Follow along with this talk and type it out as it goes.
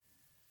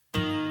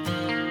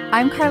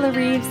I'm Carla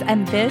Reeves,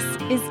 and this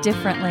is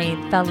Differently,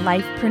 the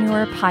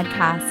Lifepreneur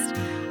podcast.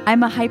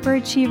 I'm a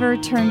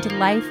hyperachiever turned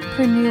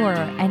lifepreneur,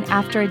 and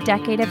after a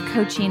decade of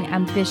coaching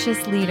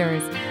ambitious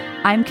leaders,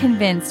 I'm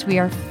convinced we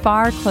are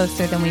far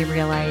closer than we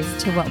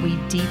realize to what we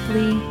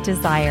deeply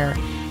desire,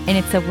 and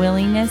it's a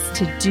willingness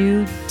to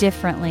do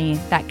differently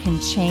that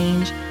can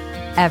change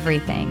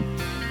everything.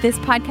 This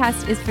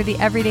podcast is for the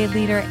everyday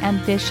leader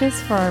ambitious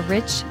for a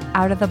rich,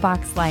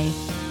 out-of-the-box life.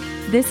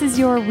 This is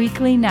your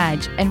weekly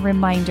nudge and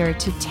reminder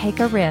to take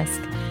a risk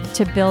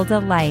to build a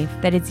life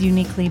that is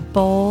uniquely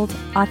bold,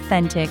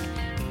 authentic,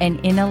 and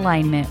in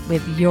alignment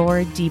with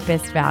your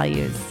deepest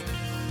values.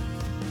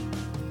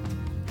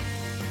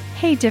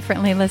 Hey,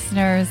 Differently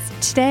listeners.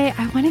 Today,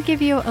 I want to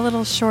give you a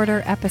little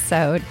shorter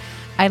episode.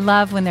 I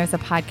love when there's a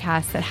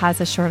podcast that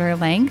has a shorter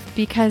length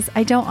because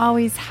I don't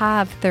always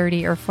have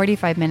 30 or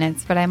 45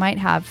 minutes, but I might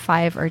have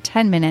 5 or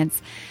 10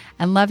 minutes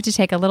and love to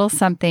take a little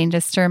something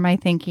to stir my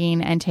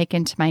thinking and take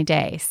into my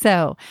day.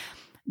 So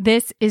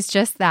this is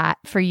just that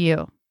for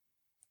you.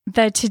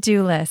 The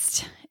to-do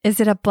list. Is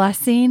it a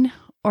blessing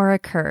or a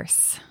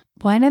curse?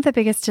 One of the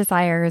biggest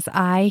desires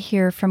I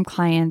hear from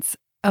clients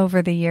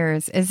over the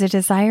years is a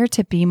desire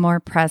to be more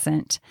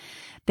present.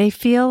 They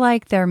feel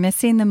like they're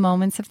missing the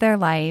moments of their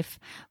life.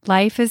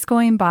 Life is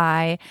going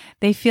by.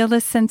 They feel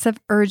this sense of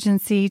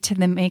urgency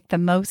to make the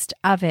most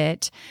of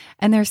it.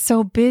 And they're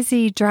so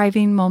busy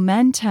driving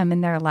momentum in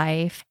their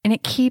life, and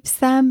it keeps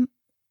them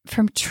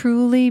from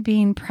truly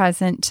being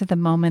present to the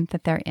moment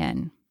that they're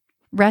in.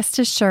 Rest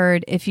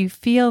assured, if you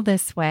feel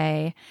this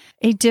way,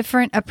 a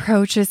different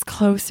approach is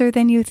closer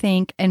than you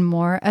think and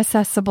more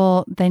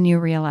accessible than you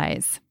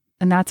realize.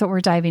 And that's what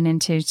we're diving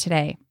into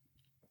today.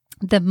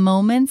 The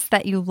moments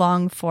that you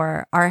long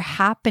for are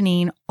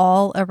happening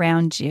all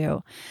around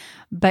you,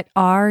 but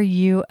are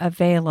you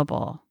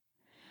available,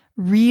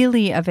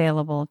 really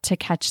available to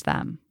catch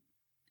them?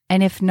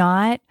 And if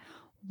not,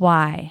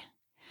 why?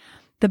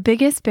 The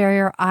biggest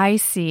barrier I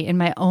see in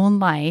my own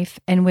life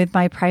and with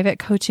my private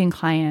coaching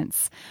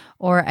clients,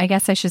 or I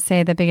guess I should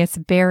say the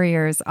biggest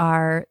barriers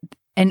are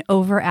an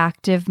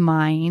overactive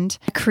mind,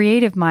 a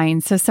creative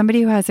mind. So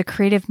somebody who has a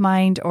creative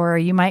mind, or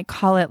you might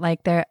call it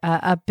like they're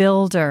a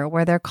builder,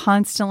 where they're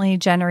constantly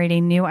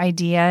generating new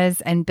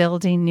ideas and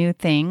building new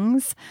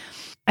things.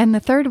 And the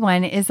third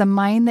one is a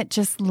mind that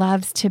just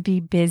loves to be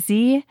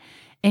busy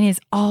and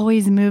is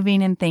always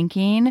moving and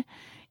thinking,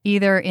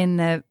 either in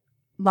the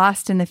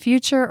lost in the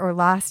future or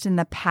lost in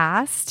the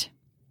past.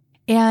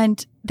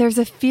 And there's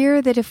a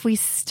fear that if we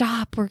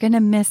stop, we're going to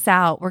miss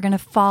out. We're going to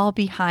fall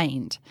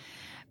behind.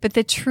 But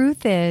the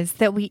truth is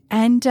that we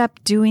end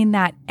up doing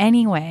that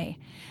anyway,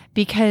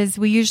 because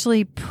we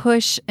usually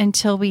push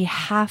until we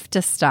have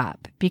to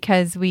stop,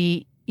 because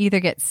we either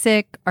get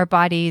sick, our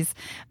bodies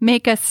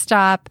make us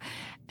stop,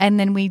 and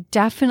then we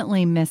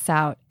definitely miss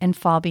out and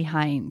fall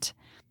behind.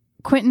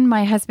 Quentin,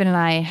 my husband, and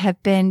I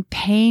have been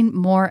paying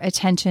more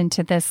attention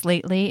to this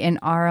lately in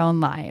our own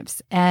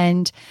lives.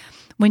 And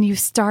when you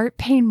start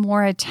paying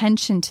more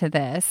attention to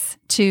this,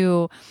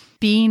 to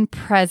being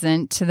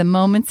present to the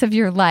moments of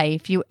your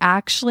life, you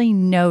actually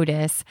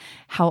notice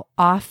how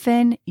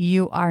often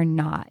you are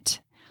not.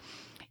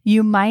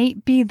 You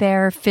might be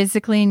there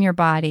physically in your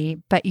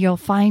body, but you'll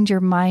find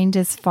your mind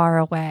is far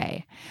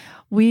away.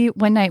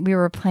 One night we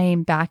were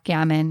playing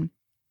backgammon,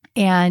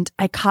 and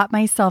I caught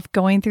myself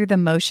going through the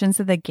motions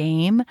of the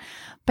game,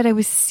 but I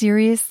was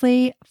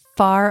seriously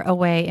far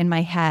away in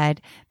my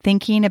head,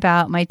 thinking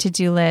about my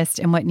to-do list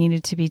and what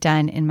needed to be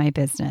done in my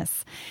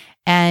business.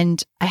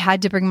 And I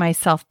had to bring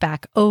myself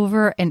back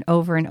over and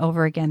over and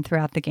over again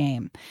throughout the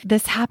game.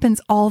 This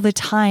happens all the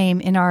time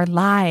in our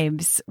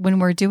lives when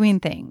we're doing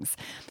things.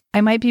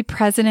 I might be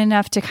present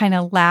enough to kind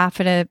of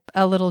laugh at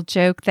a little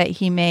joke that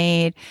he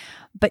made,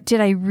 but did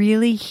I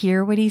really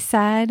hear what he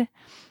said?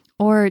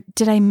 Or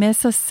did I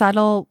miss a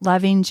subtle,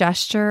 loving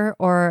gesture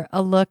or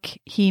a look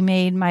he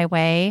made my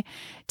way?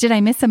 Did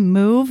I miss a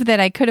move that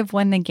I could have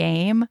won the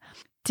game?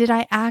 Did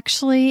I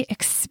actually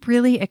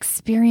really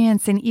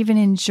experience and even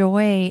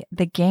enjoy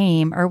the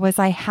game, or was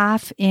I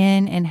half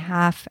in and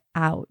half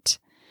out?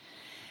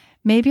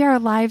 Maybe our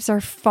lives are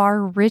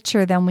far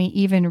richer than we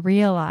even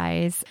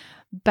realize,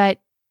 but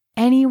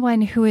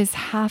anyone who is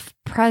half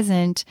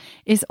present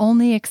is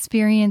only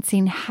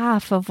experiencing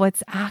half of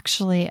what's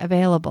actually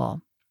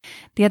available.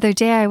 The other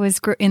day I was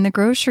in the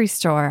grocery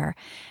store.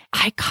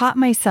 I caught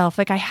myself,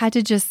 I had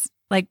to just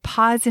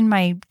pause in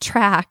my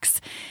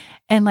tracks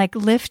and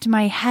lift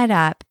my head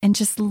up and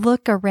just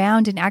look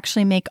around and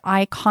actually make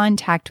eye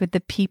contact with the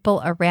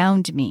people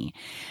around me,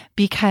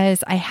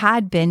 because I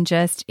had been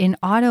just in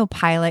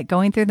autopilot,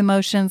 going through the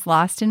motions,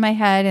 lost in my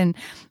head and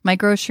my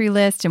grocery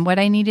list and what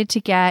I needed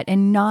to get,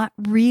 and not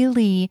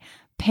really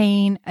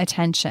paying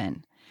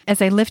attention.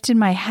 As I lifted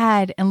my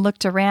head and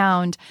looked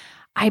around,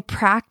 I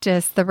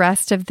practiced the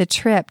rest of the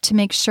trip to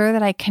make sure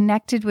that I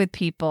connected with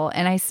people,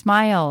 and I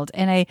smiled,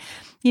 and I,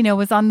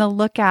 was on the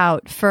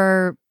lookout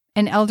for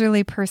an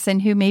elderly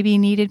person who maybe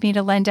needed me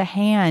to lend a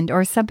hand,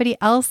 or somebody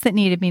else that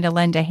needed me to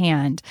lend a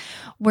hand,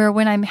 where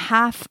when I'm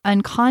half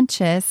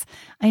unconscious,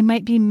 I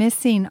might be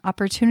missing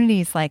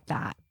opportunities like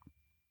that.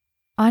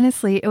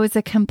 honestly, it was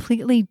a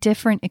completely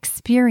different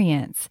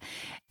experience.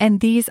 And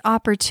these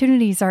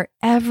opportunities are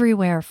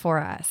everywhere for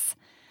us.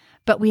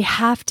 But we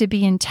have to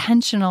be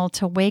intentional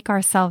to wake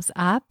ourselves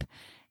up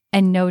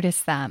and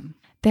notice them.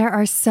 There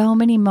are so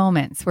many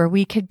moments where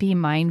we could be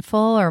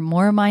mindful or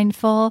more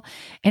mindful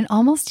and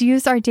almost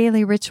use our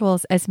daily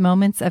rituals as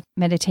moments of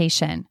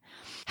meditation.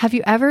 Have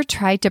you ever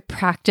tried to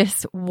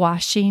practice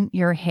washing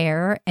your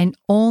hair and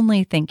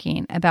only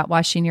thinking about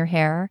washing your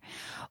hair?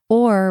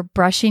 Or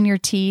brushing your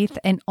teeth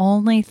and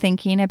only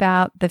thinking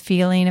about the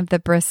feeling of the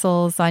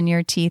bristles on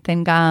your teeth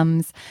and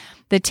gums,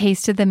 the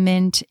taste of the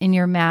mint in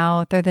your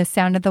mouth, or the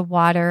sound of the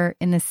water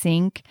in the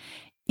sink?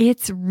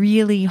 It's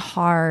really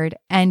hard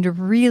and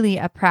really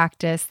a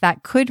practice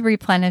that could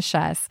replenish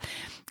us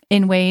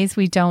in ways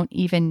we don't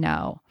even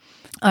know.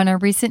 On a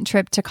recent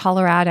trip to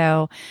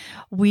Colorado,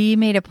 we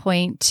made a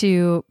point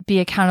to be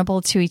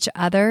accountable to each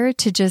other,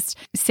 to just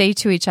say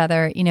to each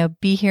other,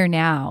 be here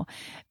now.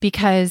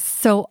 Because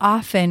so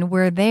often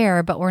we're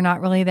there, but we're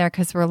not really there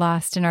because we're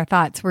lost in our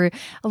thoughts.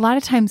 A lot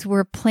of times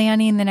we're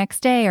planning the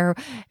next day or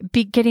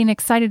getting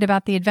excited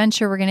about the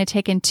adventure we're going to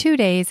take in 2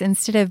 days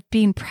instead of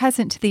being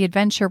present to the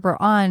adventure we're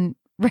on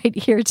right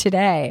here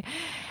today.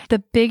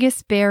 The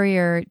biggest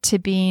barrier to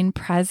being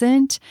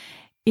present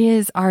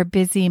is our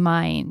busy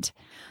mind.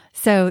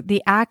 So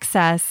the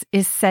access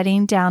is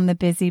setting down the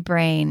busy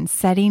brain,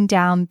 setting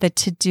down the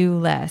to-do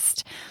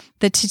list.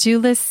 The to-do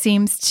list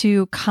seems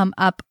to come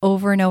up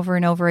over and over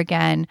and over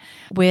again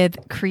with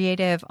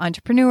creative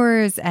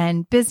entrepreneurs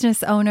and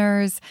business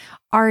owners,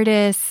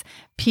 artists,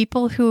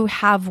 people who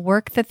have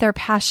work that they're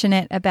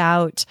passionate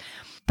about,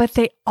 but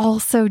they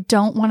also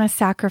don't want to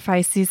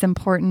sacrifice these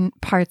important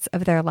parts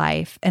of their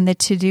life. And the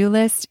to-do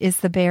list is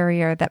the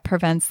barrier that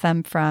prevents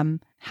them from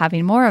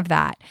having more of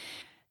that.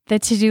 The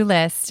to-do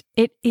list,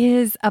 it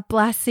is a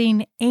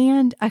blessing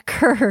and a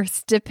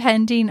curse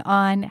depending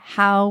on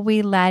how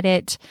we let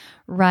it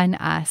run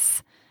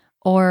us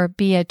or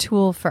be a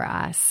tool for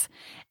us.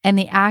 And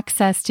the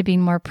access to being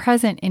more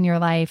present in your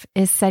life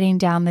is setting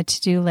down the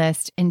to-do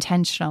list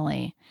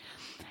intentionally.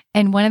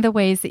 And one of the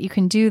ways that you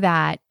can do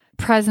that,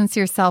 presence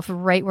yourself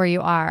right where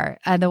you are.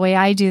 The way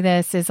I do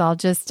this is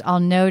I'll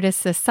notice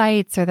the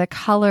sights or the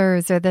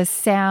colors or the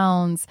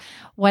sounds,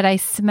 what I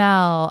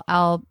smell.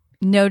 I'll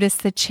notice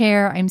the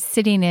chair I'm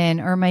sitting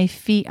in or my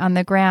feet on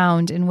the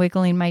ground and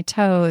wiggling my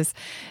toes.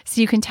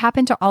 So you can tap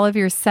into all of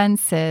your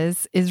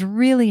senses is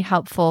really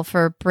helpful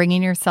for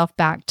bringing yourself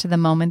back to the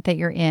moment that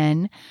you're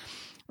in.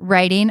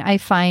 Writing, I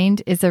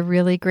find, is a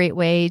really great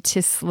way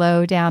to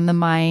slow down the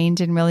mind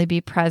and really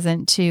be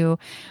present to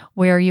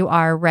where you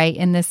are right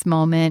in this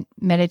moment.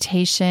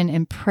 Meditation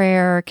and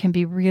prayer can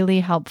be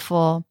really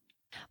helpful.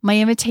 My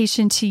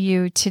invitation to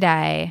you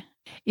today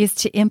is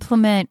to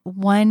implement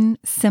one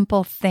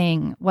simple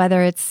thing,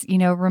 whether it's,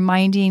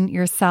 reminding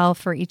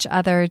yourself or each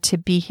other to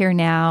be here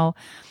now,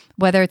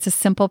 whether it's a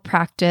simple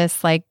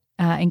practice like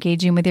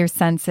engaging with your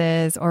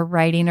senses or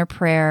writing or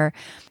prayer.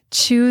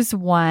 Choose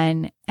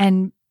one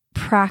and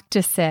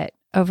practice it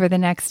over the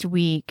next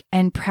week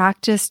and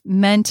practice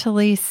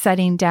mentally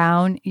setting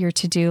down your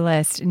to-do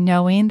list,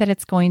 knowing that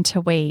it's going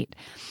to wait.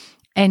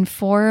 And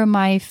for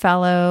my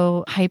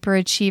fellow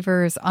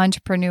hyperachievers,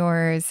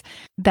 entrepreneurs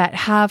that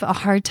have a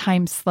hard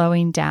time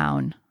slowing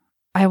down,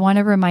 I want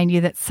to remind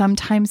you that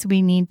sometimes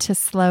we need to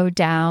slow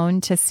down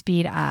to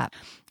speed up.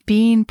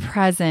 Being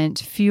present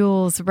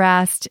fuels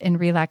rest and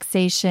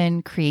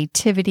relaxation,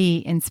 creativity,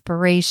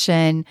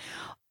 inspiration,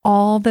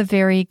 all the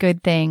very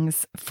good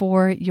things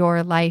for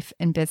your life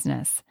and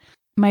business.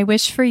 My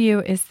wish for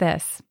you is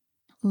this: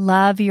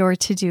 love your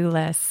to-do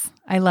lists.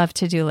 I love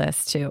to-do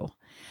lists too.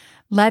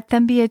 Let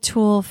them be a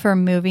tool for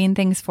moving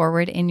things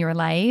forward in your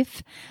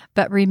life.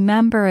 But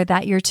remember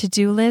that your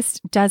to-do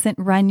list doesn't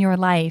run your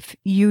life.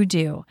 You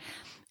do.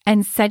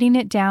 And setting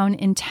it down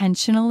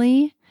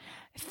intentionally,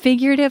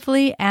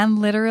 figuratively and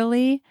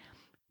literally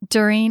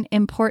during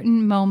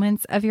important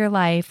moments of your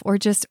life or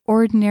just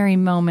ordinary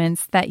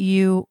moments that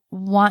you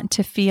want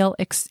to feel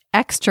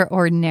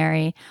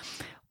extraordinary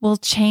will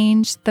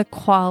change the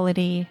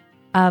quality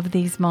of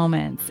these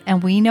moments.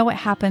 And we know what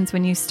happens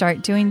when you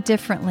start doing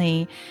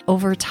differently.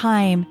 Over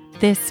time,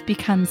 this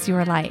becomes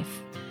your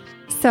life.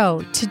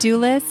 So, to-do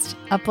list,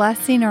 a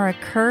blessing or a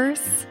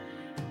curse,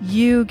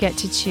 you get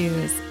to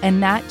choose.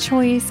 And that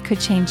choice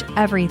could change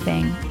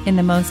everything in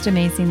the most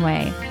amazing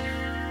way.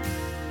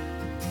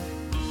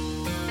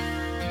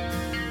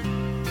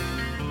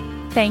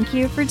 Thank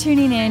you for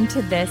tuning in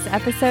to this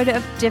episode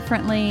of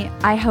Differently.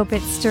 I hope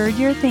it stirred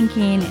your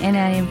thinking, and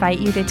I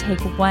invite you to take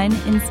one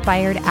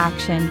inspired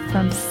action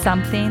from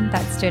something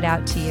that stood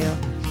out to you.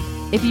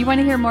 If you want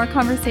to hear more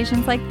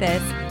conversations like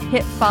this,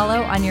 hit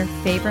follow on your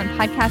favorite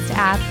podcast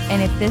app.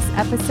 And if this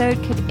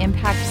episode could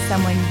impact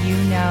someone you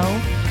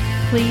know,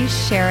 please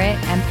share it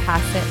and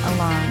pass it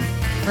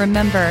along.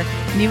 Remember,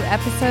 new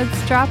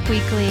episodes drop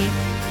weekly.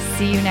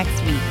 See you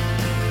next week.